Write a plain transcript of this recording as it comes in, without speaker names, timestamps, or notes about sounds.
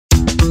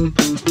My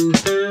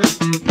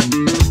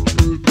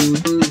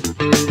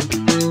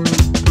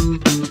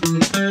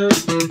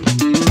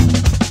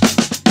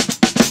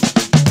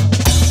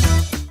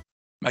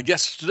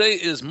guest today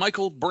is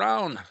Michael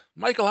Brown.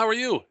 Michael, how are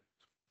you?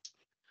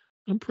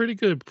 I'm pretty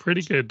good,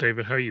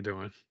 David. How you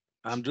doing?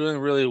 I'm doing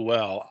really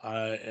well.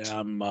 I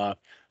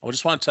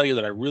just want to tell you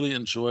that I really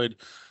enjoyed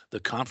the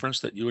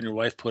conference that you and your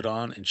wife put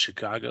on in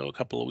Chicago a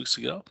couple of weeks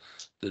ago,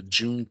 the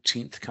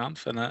Juneteenth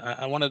conf, and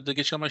I wanted to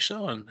get you on my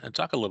show and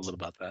talk a little bit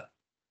about that.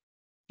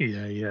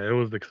 Yeah, it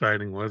was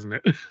exciting, wasn't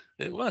it?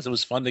 It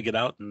was fun to get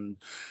out and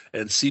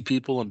see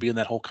people and be in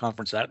that whole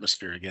conference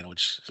atmosphere again,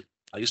 which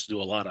I used to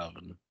do a lot of,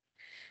 and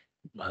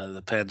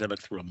the pandemic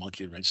threw a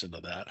monkey wrench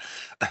into that.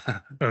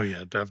 Oh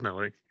yeah,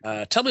 definitely.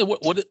 Tell me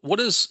what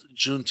is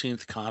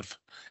Juneteenth conf,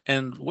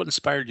 and what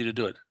inspired you to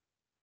do it?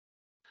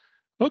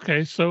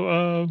 Okay,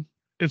 so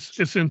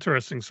it's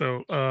interesting.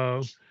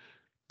 So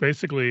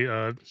basically,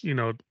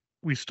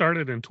 we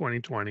started in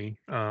 2020,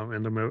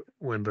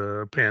 when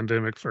the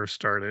pandemic first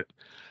started,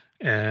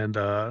 and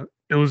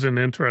it was an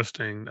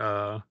interesting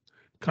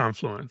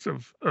confluence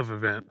of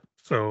event.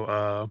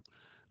 So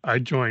I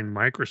joined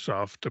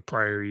Microsoft the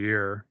prior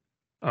year,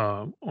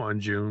 on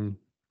June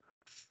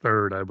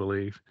 3rd, I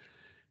believe,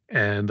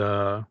 and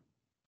I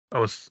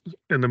was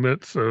in the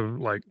midst of,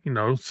 like,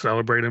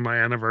 celebrating my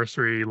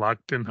anniversary,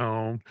 locked in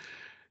home,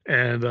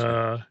 and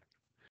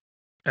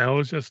I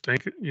was just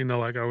thinking,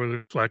 like, I was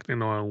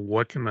reflecting on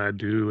what can I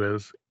do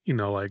as,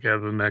 like,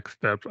 as the next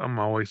steps. I'm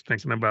always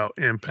thinking about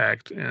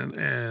impact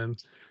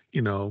and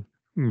you know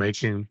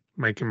making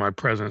my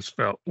presence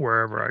felt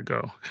wherever I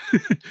go.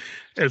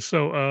 And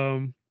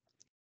so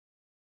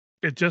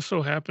it just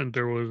so happened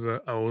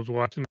I was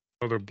watching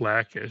another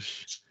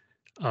Blackish,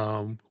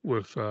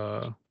 with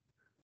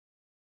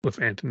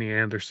Anthony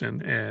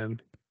Anderson,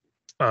 and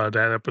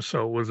that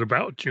episode was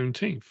about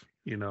Juneteenth,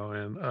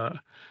 and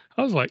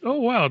I was like, oh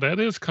wow, that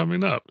is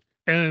coming up.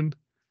 And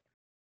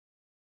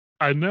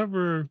I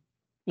never,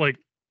 like,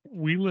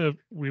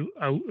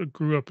 I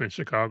grew up in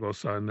Chicago,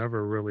 so I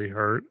never really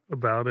heard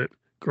about it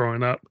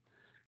growing up.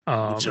 Me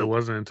It too.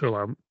 wasn't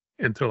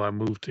until I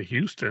moved to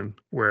Houston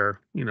where,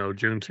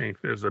 Juneteenth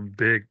is a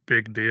big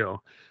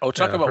deal, Oh, that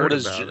talk I about what heard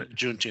is about it.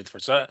 Juneteenth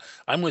first.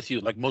 I'm with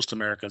you. Like most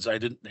Americans, I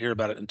didn't hear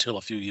about it until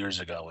a few years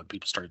ago when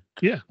people started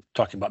Yeah.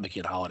 talking about making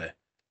it a holiday.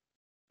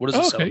 What does it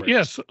Okay. celebrate?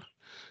 Yes.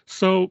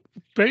 So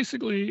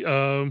basically,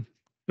 the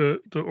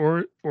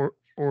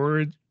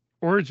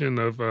origin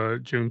of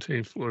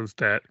Juneteenth was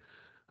that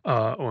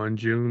on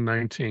June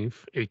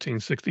 19th,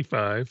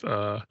 1865,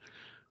 uh,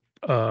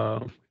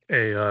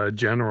 a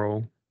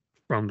general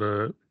from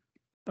the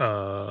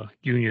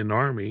Union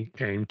Army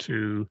came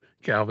to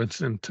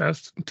Galveston,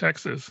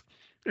 Texas,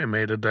 and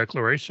made a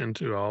declaration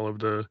to all of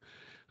the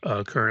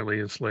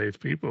currently enslaved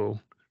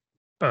people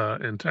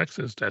in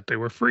Texas that they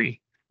were free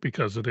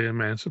because of the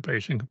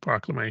Emancipation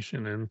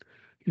Proclamation, and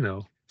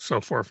so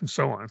forth and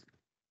so on.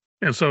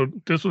 And so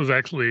this was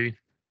actually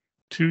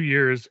 2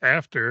 years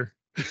after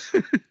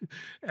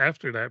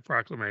after that Right.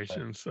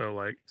 proclamation. So,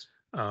 like,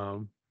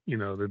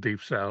 the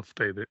Deep South,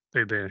 they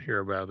didn't hear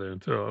about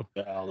it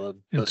Yeah, the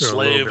until a little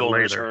slave bit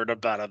owners later. heard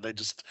about it. They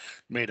just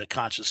made a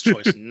conscious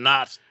choice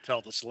not to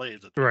tell the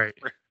slaves that they were Right.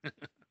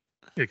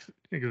 free.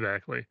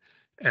 Exactly.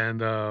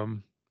 And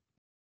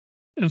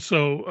and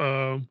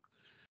so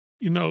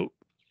you know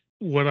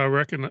what I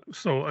reckon.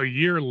 So a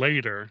year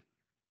later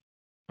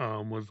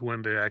was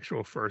when the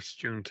actual first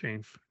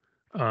Juneteenth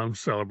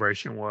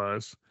celebration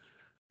was,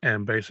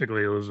 and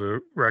basically it was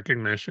a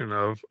recognition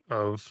of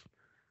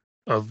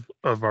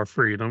our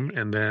freedom.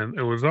 And then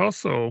it was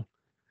also,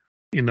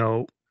 you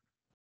know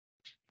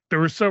there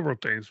were several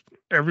things.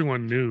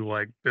 Everyone knew,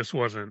 like, this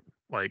wasn't,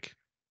 like,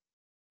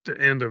 the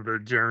end of the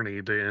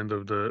journey, the end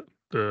of the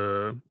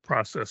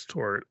process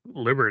toward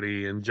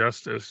liberty and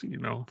justice,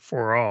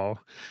 for all.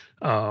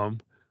 Um,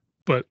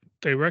 but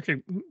they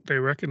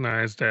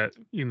recognized that,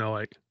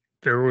 like,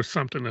 there was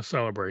something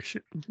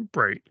to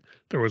break.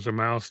 There was a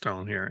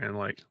milestone here, and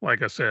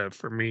like I said,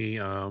 for me,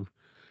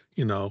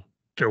 you know,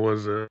 there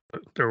was a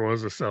there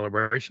was a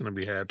celebration to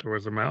be had. There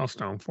was a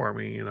milestone for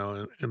me, in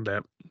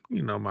that,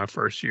 my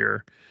first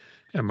year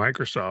at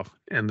Microsoft,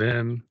 and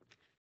then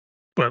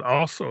but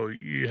also,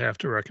 you have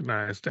to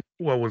recognize that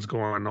what was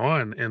going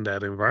on in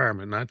that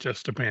environment, not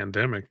just the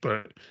pandemic,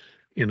 but,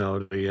 you know,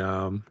 the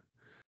um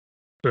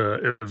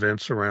the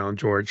events around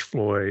George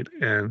Floyd,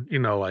 and,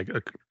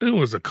 it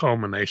was a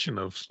culmination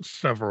of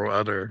several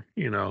other,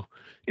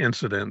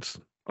 incidents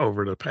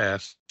over the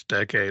past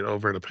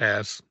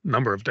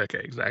number of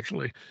decades,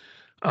 actually.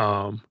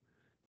 Um,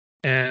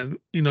 and,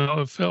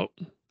 it felt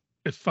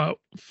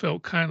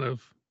kind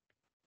of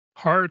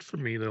hard for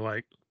me to,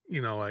 like,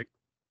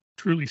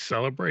 truly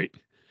celebrate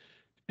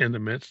in the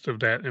midst of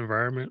that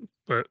environment.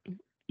 But,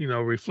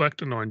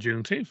 reflecting on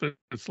Juneteenth,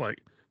 it's like,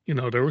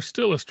 there was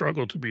still a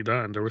struggle to be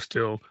done. There was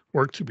still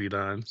work to be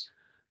done.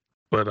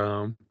 But,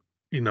 I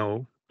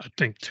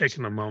think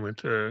taking a moment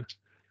to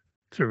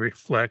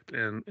reflect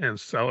and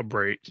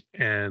celebrate,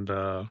 and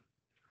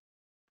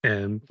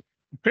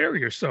prepare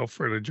yourself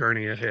for the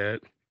journey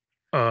ahead.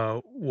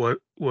 what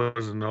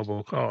was a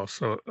noble cause.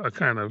 So I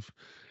kind of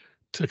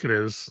took it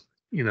as,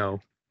 you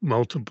know,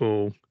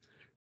 multiple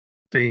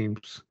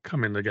themes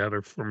coming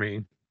together for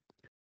me.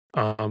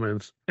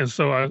 And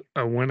so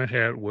I went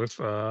ahead with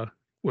I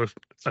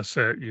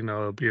said, you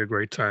know, it'd be a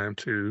great time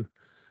to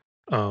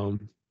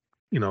um,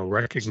 you know,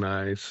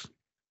 recognize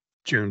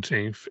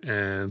Juneteenth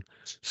and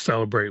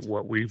celebrate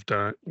what we've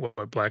done,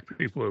 what Black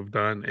people have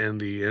done in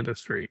the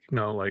industry. You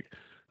know, like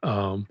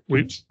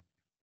we,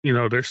 you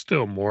know, there's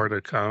still more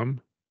to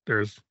come.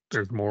 There's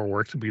more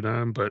work to be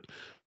done, but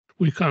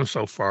we've come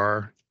so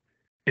far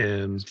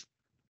in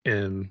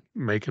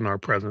making our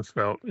presence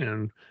felt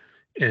and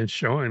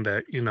showing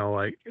that, you know,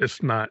 like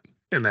it's not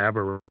an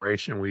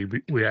aberration.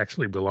 We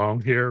actually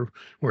belong here.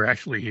 We're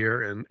actually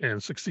here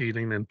and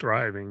succeeding and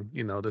thriving,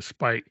 you know,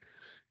 despite,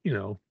 you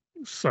know,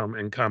 some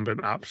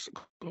incumbent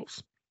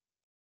obstacles.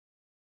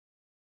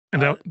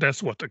 And Uh,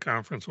 that's what the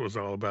conference was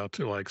all about,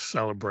 to like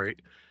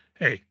celebrate,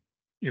 hey,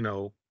 you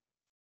know,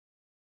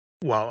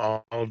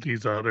 while all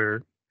these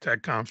other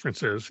tech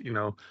conferences, you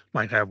know,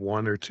 might have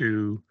one or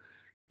two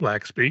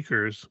Black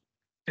speakers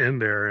in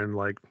there, and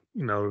like,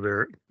 you know,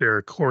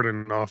 they're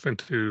cordoning off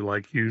into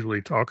like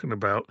usually talking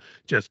about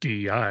just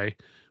DEI.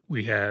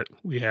 We had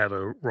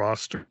a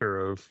roster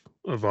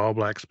of all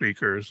Black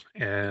speakers,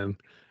 and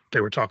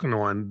they were talking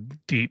on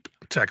deep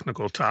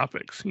technical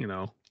topics, you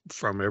know,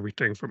 from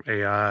everything from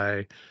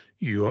AI,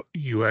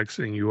 UX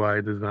and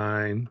UI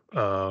design,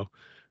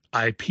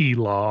 IP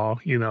law.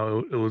 You know,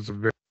 it was a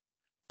very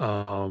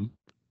um,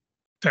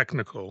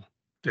 technical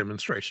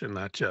demonstration,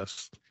 not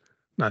just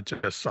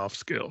soft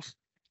skills.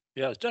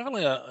 yeah, it's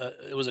definitely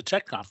it was a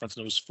tech conference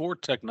and it was for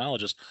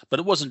technologists, but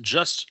it wasn't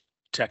just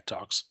tech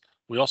talks.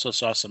 We also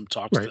saw some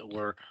talks Right. that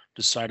were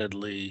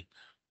decidedly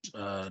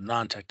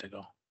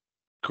non-technical.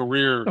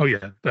 Career, Oh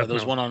yeah, there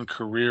was definitely. one on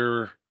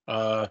career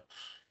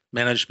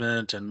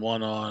management and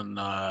one on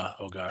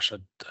oh gosh,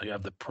 I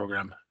have the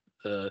program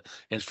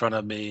in front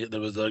of me. There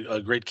was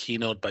a great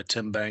keynote by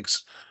Tim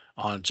Banks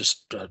on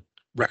just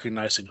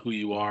recognizing who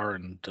you are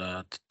and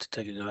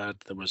taking that.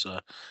 There was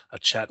a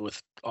chat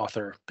with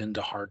author Binda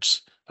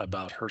Harts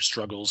about her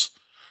struggles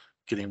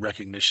getting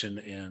recognition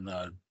in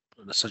an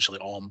essentially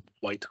all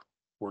white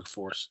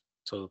workforce.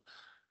 So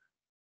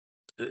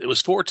it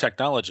was for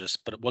technologists,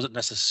 but it wasn't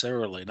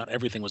necessarily, not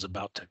everything was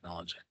about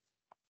technology.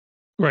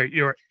 Right.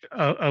 You're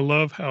I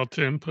love how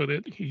Tim put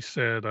it. He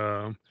said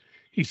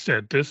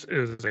this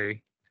is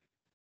a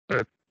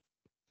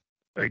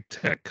a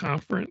tech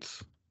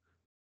conference.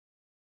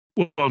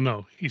 Well,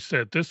 no, he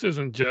said this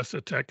isn't just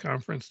a tech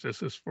conference.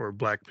 This is for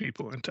Black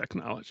people in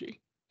technology.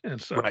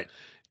 And so, Right.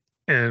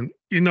 and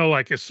you know,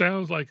 like it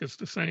sounds like it's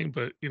the same,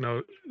 but you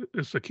know,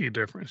 it's a key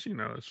difference. You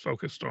know, it's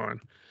focused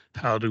on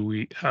how do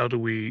we how do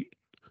we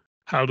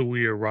how do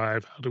we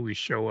arrive? How do we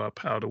show up?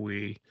 How do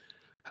we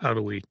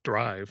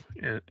thrive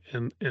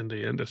in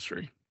the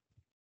industry?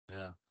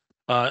 Yeah.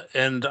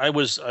 And I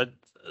was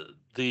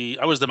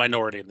the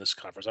minority in this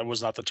conference. I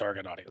was not the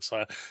target audience.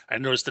 I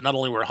noticed that not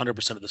only were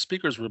 100% of the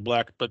speakers were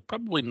black, but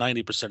probably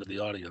 90% of the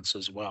audience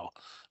as well.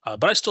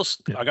 But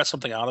Yeah. I got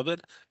something out of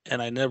it,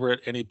 and I never at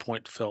any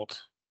point felt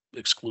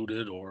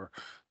excluded or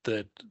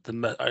that the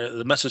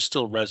message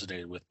still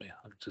resonated with me.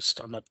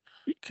 I'm not.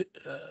 Can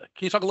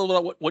you talk a little bit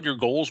about what your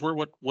goals were?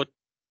 What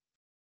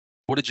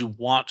did you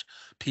want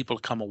people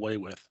to come away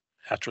with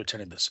after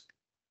attending this?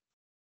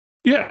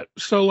 Yeah,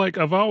 so like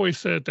I've always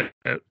said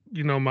that,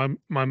 you know,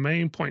 my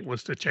main point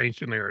was to change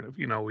the narrative.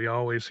 You know, we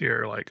always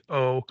hear like,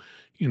 oh,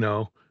 you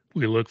know,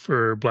 we look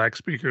for Black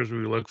speakers, we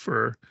look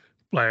for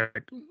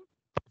Black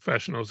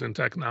professionals in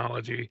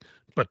technology,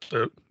 but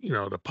the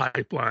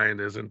pipeline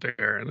isn't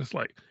there. And it's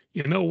like,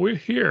 you know, we're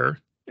here,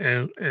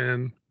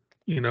 and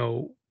you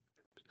know,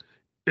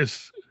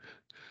 it's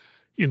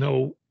you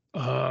know,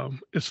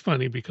 it's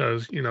funny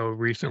because, you know,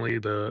 recently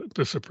the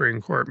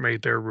Supreme Court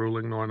made their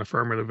ruling on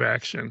affirmative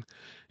action,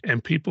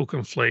 and people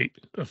conflate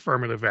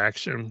affirmative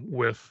action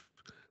with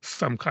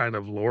some kind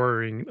of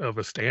lowering of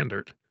a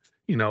standard.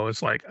 You know,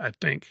 it's like I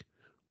think,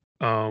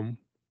 um,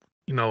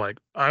 you know, like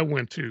I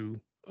went to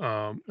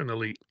an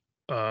elite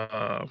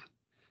uh,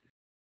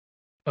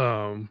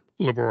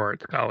 liberal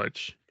arts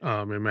college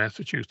in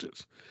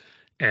Massachusetts,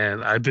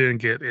 and I didn't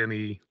get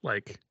any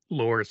like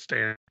lower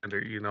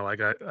standard. You know,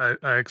 like I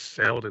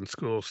excelled in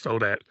school so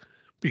that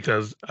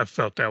because I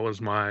felt that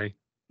was my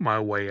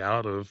way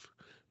out of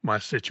my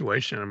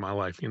situation in my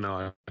life. You know,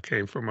 I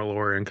came from a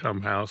lower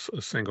income house,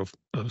 a single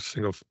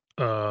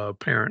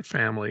parent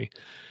family,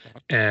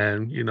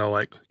 and you know,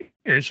 like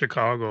in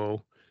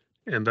Chicago.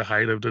 In the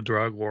height of the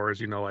drug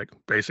wars, you know, like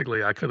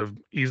basically, I could have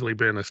easily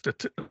been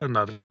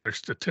another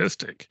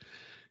statistic,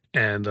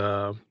 and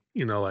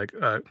you know, like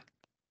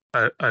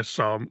I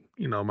saw,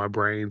 you know, my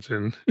brains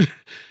and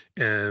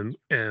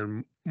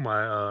and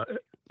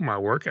my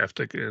work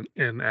ethic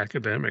in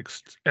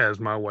academics as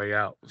my way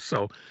out.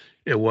 So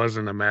it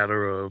wasn't a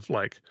matter of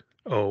like,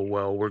 oh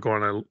well, we're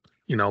going to,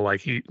 you know,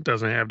 like he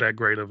doesn't have that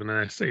great of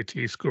an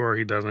SAT score,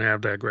 he doesn't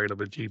have that great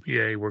of a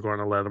GPA, we're going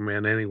to let him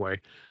in anyway.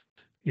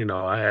 You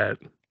know,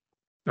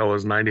 I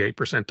was 98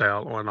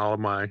 percentile on all of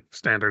my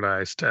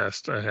standardized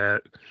tests. I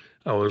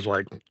was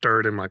like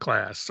third in my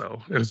class.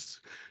 So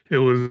it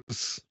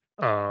was,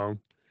 um,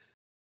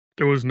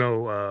 there was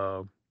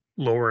no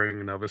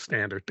lowering of a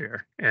standard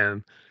there.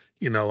 And,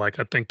 like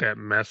I think that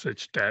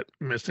message, that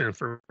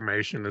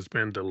misinformation has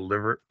been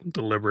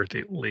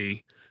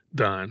deliberately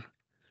done.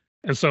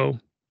 And so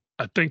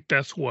I think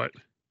that's what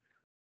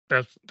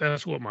my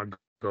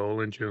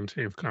goal in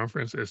Juneteenth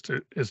conference is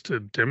to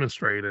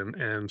demonstrate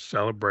and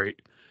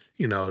celebrate,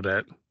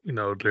 that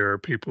there are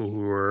people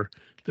who are,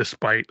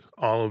 despite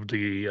all of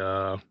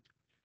the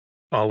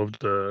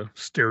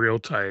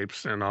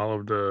stereotypes and all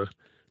of the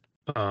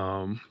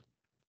um,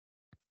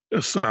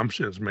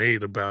 assumptions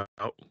made about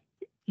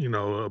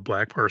a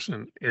black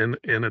person in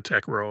a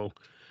tech role,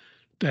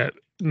 that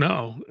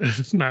no,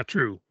 it's not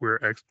true.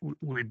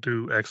 We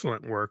do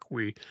excellent work.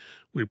 We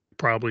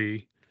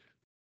probably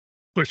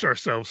push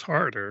ourselves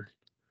harder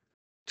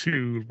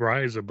to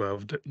rise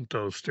above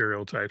those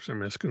stereotypes and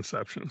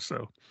misconceptions.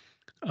 So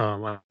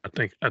I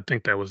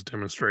think that was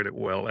demonstrated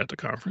well at the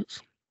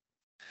conference.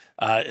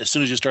 As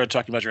soon as you started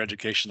talking about your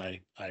education,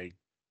 I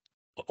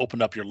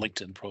opened up your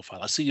LinkedIn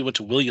profile. I see you went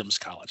to Williams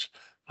College.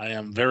 I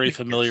am very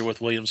familiar Yes.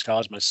 with Williams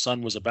College. My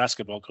son was a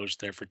basketball coach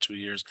there for 2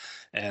 years,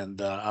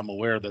 and I'm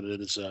aware that it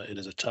is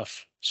a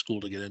tough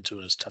school to get into,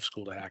 and it's a tough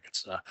school to hack.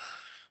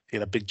 He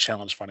had a big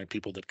challenge finding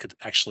people that could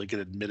actually get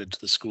admitted to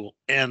the school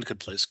and could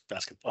play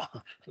basketball.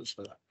 It was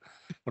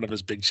one of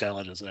his big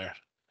challenges there.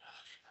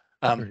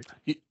 Right.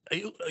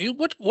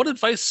 What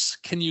advice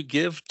can you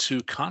give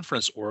to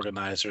conference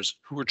organizers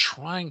who are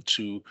trying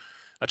to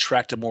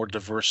attract a more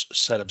diverse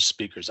set of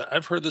speakers?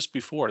 I've heard this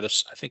before.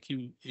 This, I think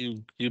you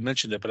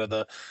mentioned it, but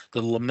the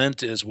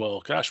lament is,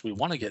 well, gosh, we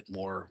want to get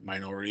more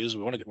minorities,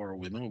 we want to get more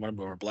women, we want to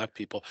get more Black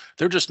people.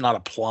 They're just not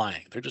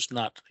applying. They're just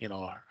not.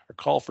 Our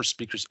call for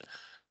speakers,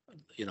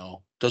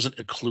 doesn't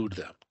include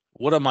them.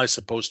 What am I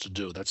supposed to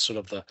do? That's sort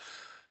of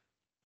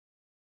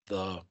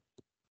the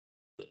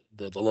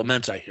the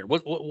lament I hear.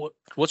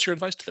 What's your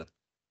advice to them?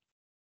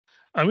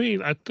 I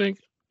mean, I think,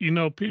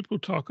 people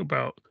talk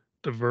about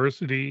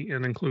diversity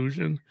and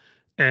inclusion,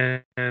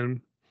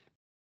 and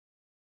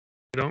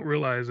don't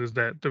realize is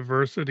that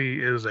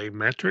diversity is a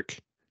metric.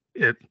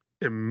 It's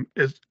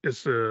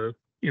a,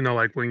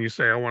 like when you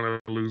say I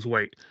want to lose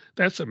weight,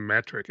 that's a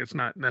metric. It's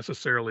not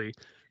necessarily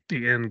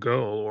the end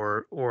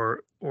goal or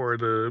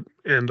the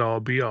end all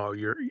be all.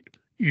 You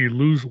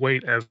lose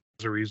weight as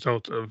a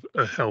result of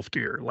a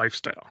healthier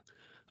lifestyle.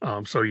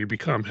 So you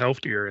become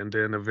healthier, and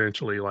then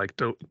eventually, like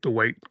the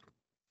weight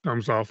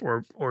comes off,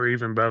 or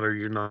even better,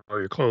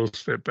 your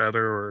clothes fit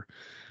better,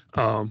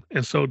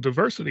 and so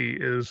diversity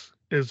is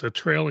a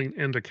trailing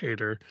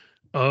indicator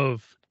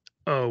of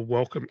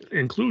welcome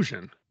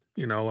inclusion.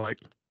 Like,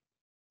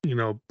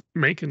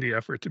 making the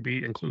effort to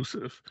be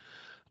inclusive.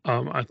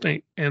 I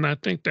think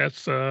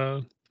that's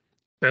the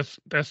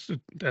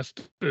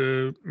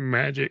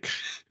magic.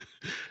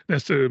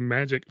 That's the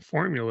magic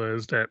formula,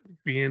 is that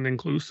being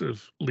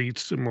inclusive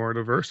leads to more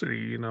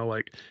diversity.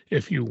 Like,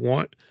 if you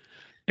want,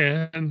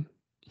 and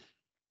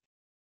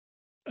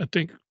I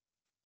think,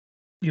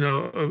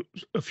 a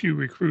few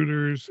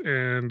recruiters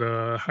and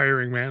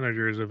hiring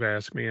managers have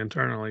asked me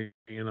internally,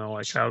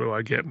 like, how do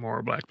I get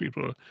more Black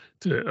people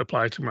to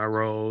apply to my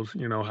roles?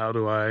 How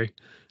do I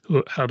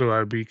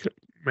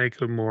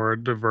make a more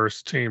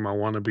diverse team? I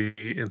want to be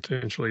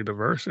intentionally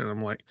diverse, and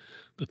I'm like,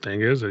 the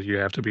thing is you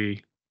have to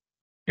be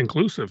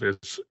inclusive.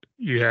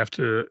 You have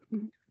to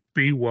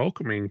be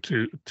welcoming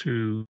to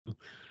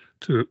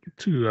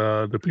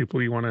the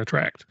people you want to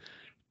attract,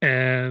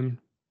 and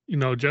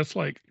just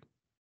like,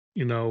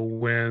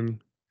 when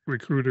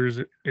recruiters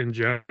in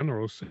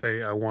general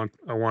say, I want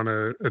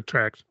to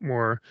attract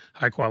more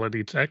high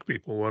quality tech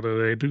people, what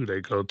do?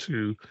 They go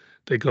to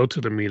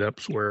the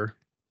meetups where,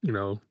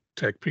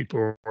 tech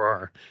people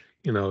are.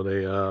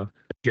 They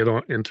get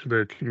on into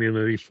the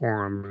community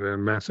forums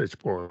and message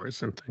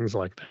boards and things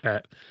like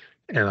that.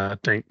 And I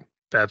think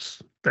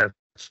that's the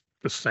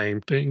same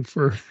thing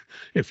for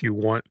if you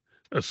want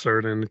a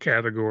certain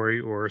category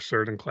or a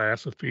certain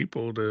class of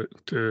people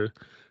to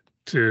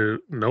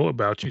know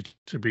about you,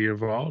 to be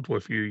involved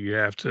with you, you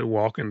have to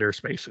walk in their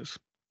spaces.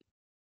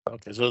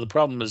 Okay, so the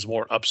problem is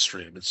more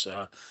upstream. It's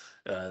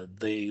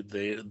they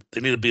need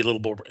to be a little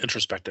more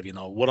introspective.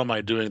 What am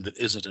I doing that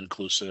isn't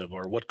inclusive,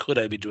 or what could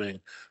I be doing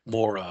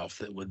more of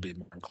that would be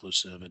more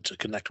inclusive, and to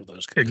connect with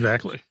those communities.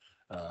 Exactly.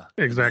 And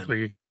then Exactly.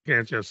 You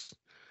can't just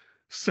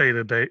say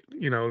the day,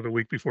 the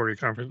week before your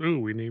conference, "Ooh,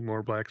 we need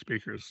more Black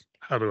speakers.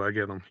 How do I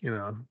get them?"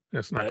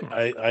 That's not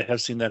going. I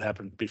have seen that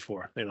happen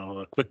before.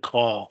 A quick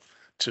call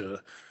to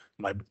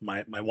my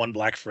one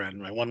Black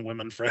friend, my one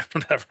women friend,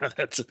 whatever.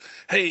 That's,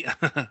 hey,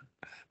 what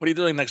are you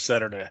doing next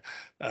Saturday?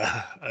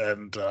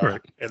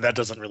 Right. And that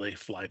doesn't really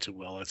fly too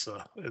well.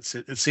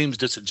 It seems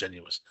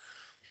disingenuous.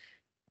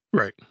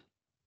 Right.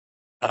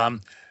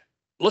 Um,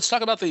 let's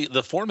talk about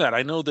the format.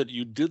 I know that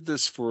you did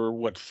this for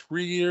what,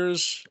 3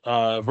 years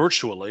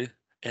virtually,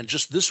 and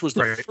just this was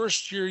the Right.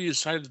 first year you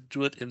decided to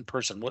do it in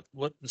person.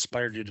 What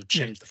inspired you to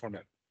Yeah. change the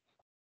format?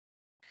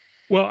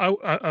 Well,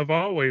 I've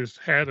always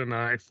had an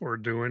eye for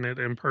doing it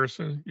in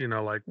person.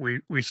 Like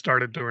we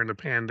started during the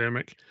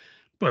pandemic,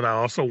 but I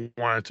also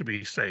wanted to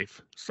be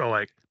safe. So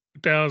like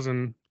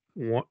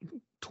 2001,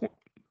 tw-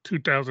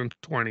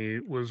 2020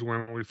 was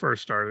when we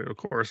first started. Of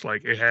course,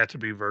 like it had to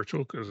be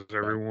virtual because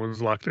Right. everyone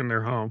was locked in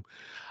their home.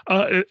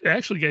 It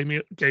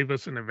actually gave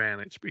us an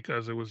advantage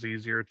because it was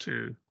easier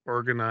to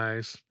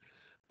organize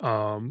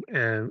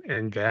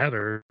and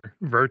gather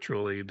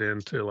virtually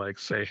than to like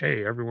say,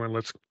 hey, everyone,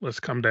 let's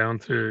come down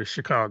to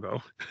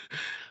Chicago.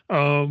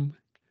 um,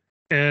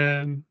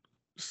 and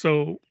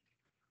so,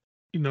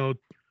 you know,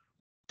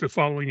 the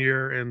following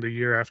year and the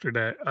year after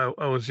that,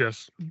 I was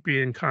just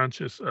being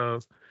conscious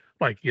of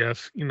like,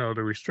 yes,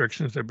 the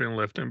restrictions have been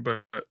lifted,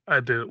 but I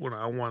did what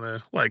I want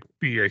to like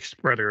be a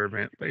spreader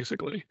event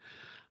basically.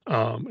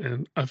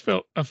 And I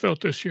felt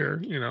this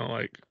year,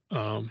 like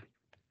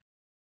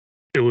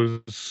it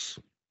was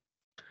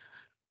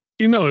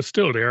it's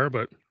still there,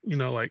 but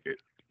like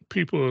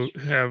people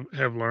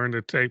have learned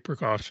to take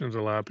precautions.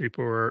 A lot of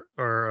people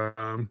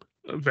are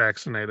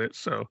vaccinated,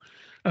 so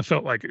I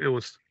felt like it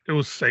was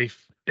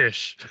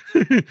safe-ish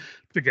to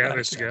I gather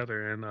understand.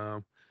 together,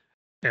 and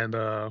and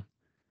I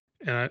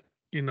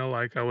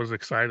like I was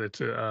excited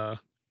to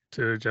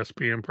just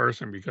be in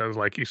person because,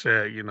 like you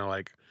said,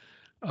 like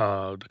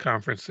the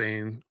conference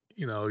scene,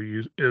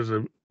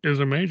 is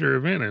a major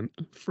event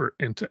for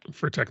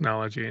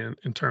technology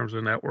in terms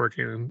of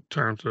networking, in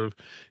terms of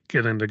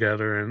getting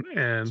together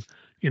and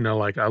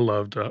like I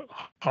love the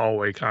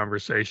hallway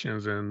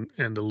conversations and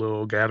the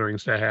little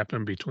gatherings that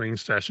happen between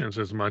sessions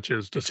as much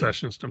as Me the too.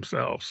 sessions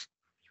themselves.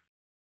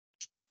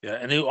 Yeah,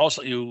 and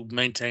you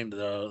maintained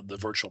the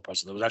virtual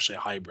presence. It was actually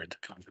a hybrid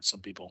conference.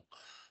 Some people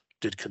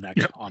did connect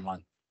Yep.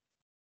 online.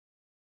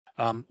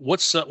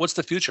 What's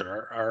the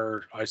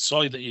future? I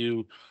saw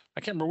that I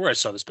can't remember where I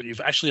saw this, but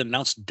you've actually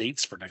announced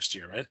dates for next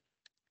year, right?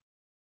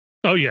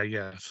 Oh yeah,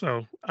 yeah.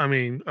 So I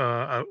mean,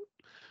 I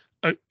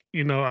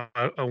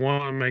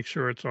want to make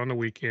sure it's on the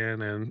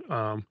weekend,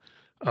 and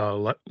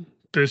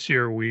this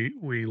year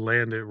we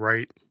landed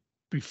right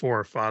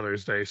before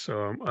Father's Day,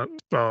 so I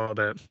saw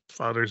that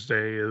Father's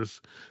Day is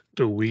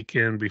the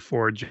weekend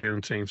before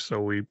Juneteenth,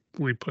 so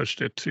we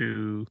pushed it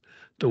to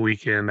the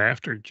weekend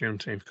after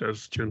Juneteenth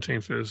because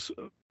Juneteenth is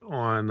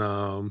on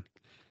um,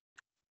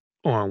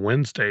 on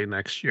Wednesday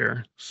next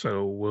year,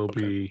 so we'll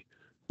Okay. be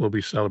we'll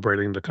be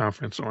celebrating the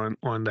conference on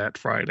that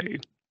Friday,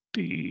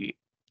 the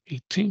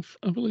 18th,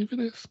 I believe it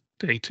is,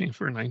 the 18th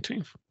or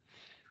 19th.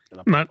 And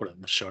I'll Not put it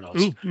in the show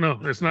notes. ooh, no,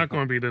 it's not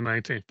going to be the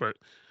 19th, but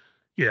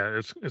yeah,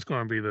 it's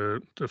going to be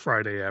the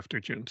Friday after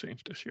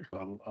Juneteenth this year.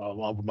 I'll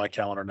open my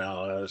calendar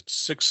now.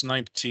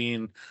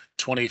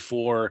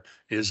 6/19/24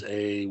 is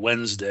a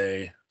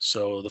Wednesday,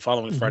 so the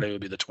following Hmm. Friday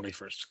would be the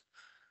 21st.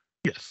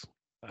 Yes,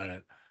 All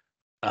right.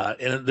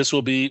 And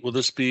will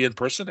this be in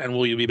person? And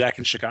will you be back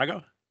in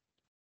Chicago?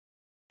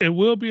 it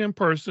will be in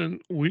person.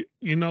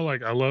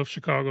 Like I love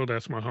Chicago.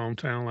 That's my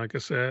hometown, like I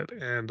said,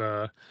 and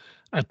I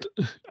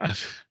th- I,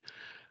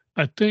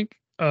 I think.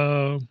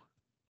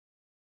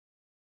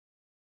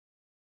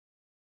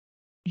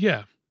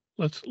 Yeah,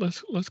 let's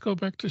go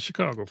back to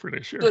Chicago for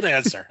this year. Good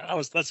answer.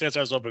 That's the answer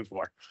I was hoping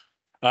for.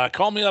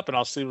 Call me up and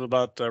I'll see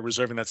about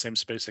reserving that same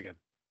space again.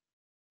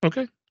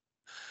 Okay.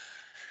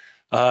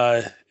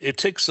 It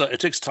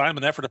takes time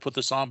and effort to put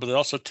this on, but it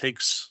also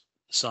takes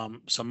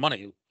some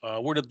money.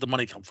 Where did the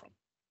money come from?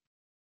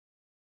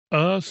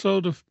 So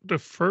the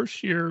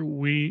first year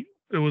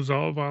it was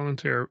all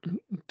volunteer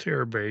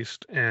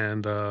based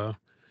and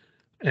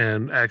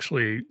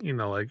actually,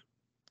 like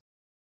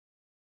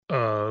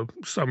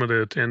some of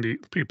the attendee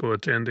people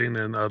attending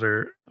and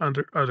other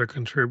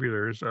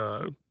contributors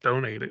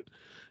donated,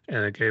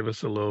 and it gave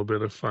us a little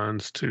bit of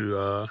funds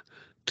to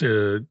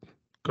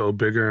go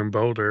bigger and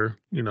bolder,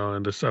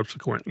 in the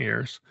subsequent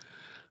years.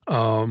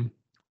 Um,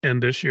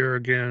 and this year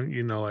again,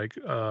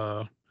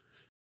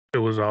 it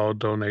was all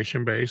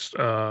donation based.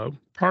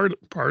 Part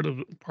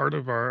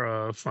of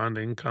our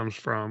funding comes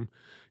from,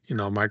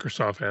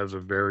 Microsoft has a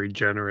very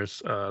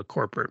generous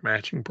corporate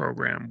matching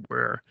program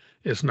where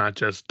it's not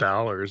just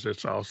dollars;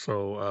 it's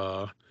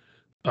also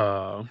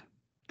uh,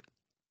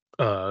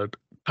 uh,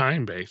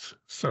 time based.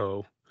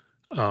 So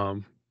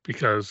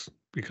because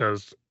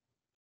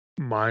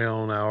my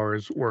own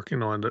hours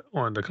working on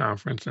the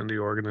conference and the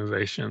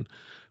organization,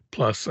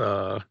 plus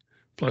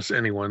plus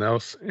anyone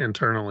else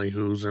internally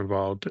who's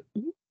involved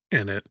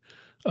in it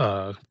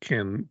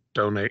can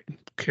donate,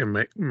 can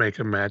make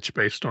a match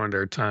based on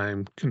their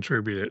time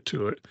contributed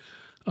to it.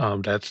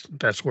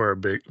 That's where a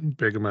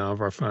big amount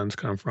of our funds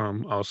come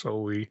from. Also,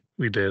 we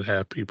did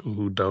have people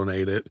who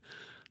donated,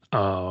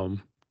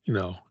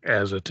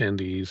 as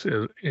attendees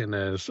and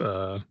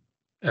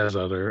as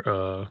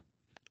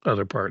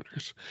other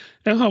partners,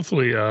 and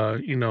hopefully,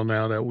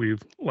 now that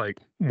we've like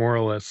more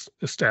or less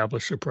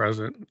established a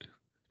present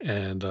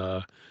and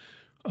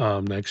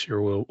next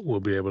year we'll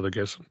be able to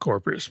get some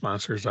corporate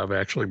sponsors. I've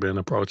actually been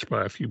approached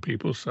by a few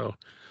people, so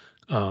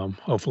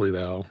hopefully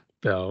they'll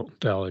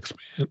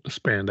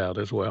expand out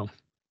as well.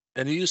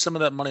 And you use some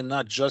of that money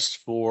not just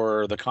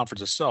for the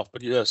conference itself,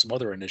 but you have some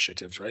other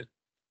initiatives, right?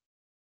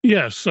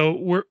 Yeah,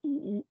 so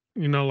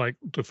like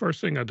the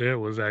first thing I did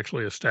was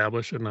actually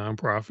establish a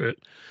nonprofit.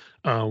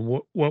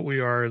 What we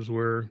are is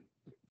we're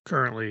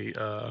currently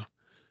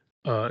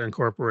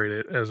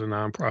incorporated as a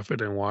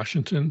nonprofit in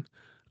Washington,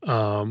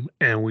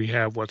 and we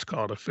have what's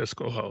called a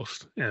fiscal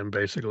host, and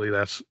basically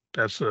that's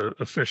a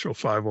official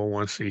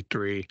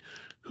 501(c)(3)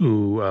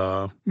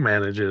 who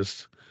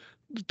manages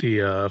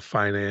the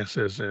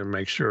finances and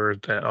makes sure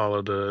that all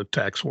of the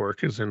tax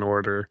work is in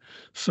order,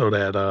 so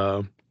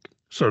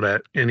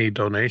that any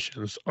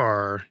donations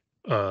uh,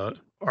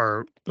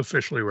 are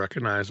officially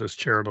recognized as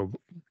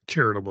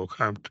charitable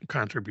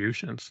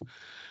contributions.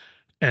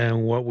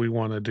 And what we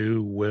want to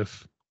do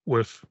with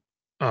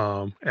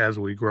as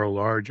we grow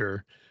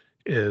larger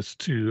is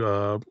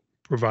to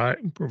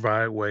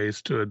provide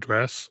ways to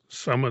address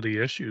some of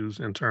the issues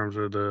in terms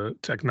of the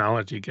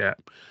technology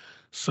gap.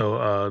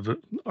 So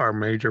our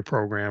major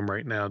program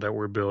right now that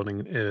we're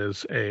building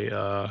is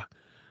a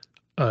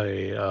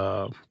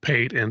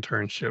paid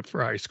internship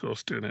for high school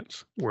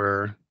students,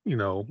 where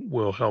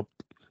we'll help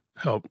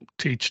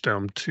teach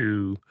them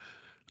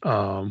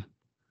um,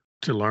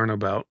 to learn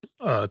about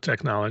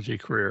technology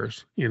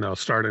careers.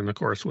 Starting, of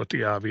course, with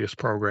the obvious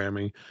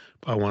programming,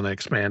 but I want to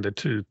expand it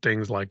to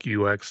things like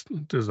UX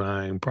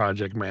design,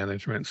 project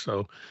management,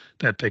 so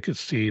that they could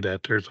see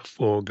that there's a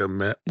full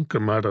gamut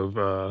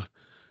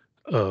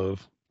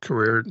of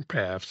career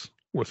paths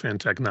within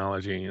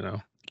technology.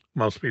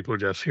 Most people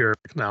just hear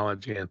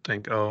technology and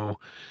think, oh,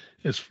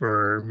 it's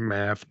for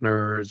math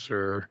nerds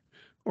or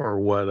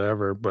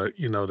whatever. But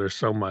there's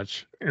so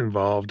much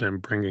involved in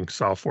bringing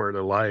software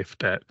to life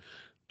that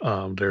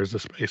there's a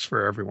space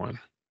for everyone.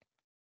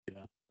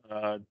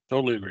 Yeah,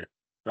 totally agree.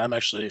 I'm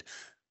actually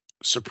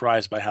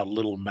surprised by how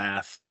little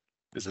math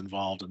is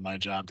involved in my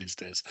job these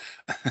days.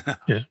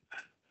 Yeah.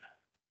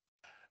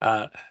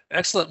 Uh,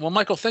 Excellent. Well,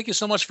 Michael, thank you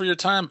so much for your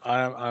time.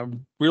 I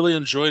really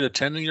enjoyed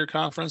attending your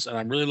conference, and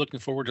I'm really looking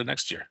forward to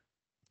next year.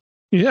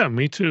 Yeah,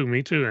 me too.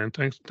 Me too. And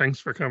thanks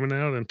for coming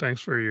out, and thanks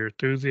for your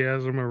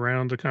enthusiasm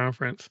around the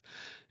conference.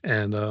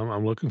 And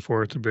I'm looking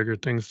forward to bigger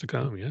things to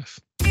come. Yes.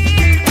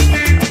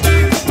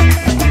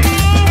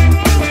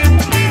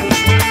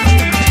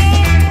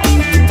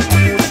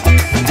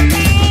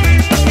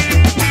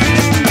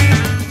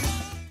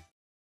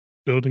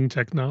 Building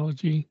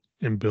technology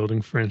and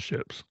building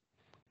friendships.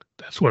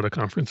 That's what a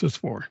conference is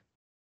for.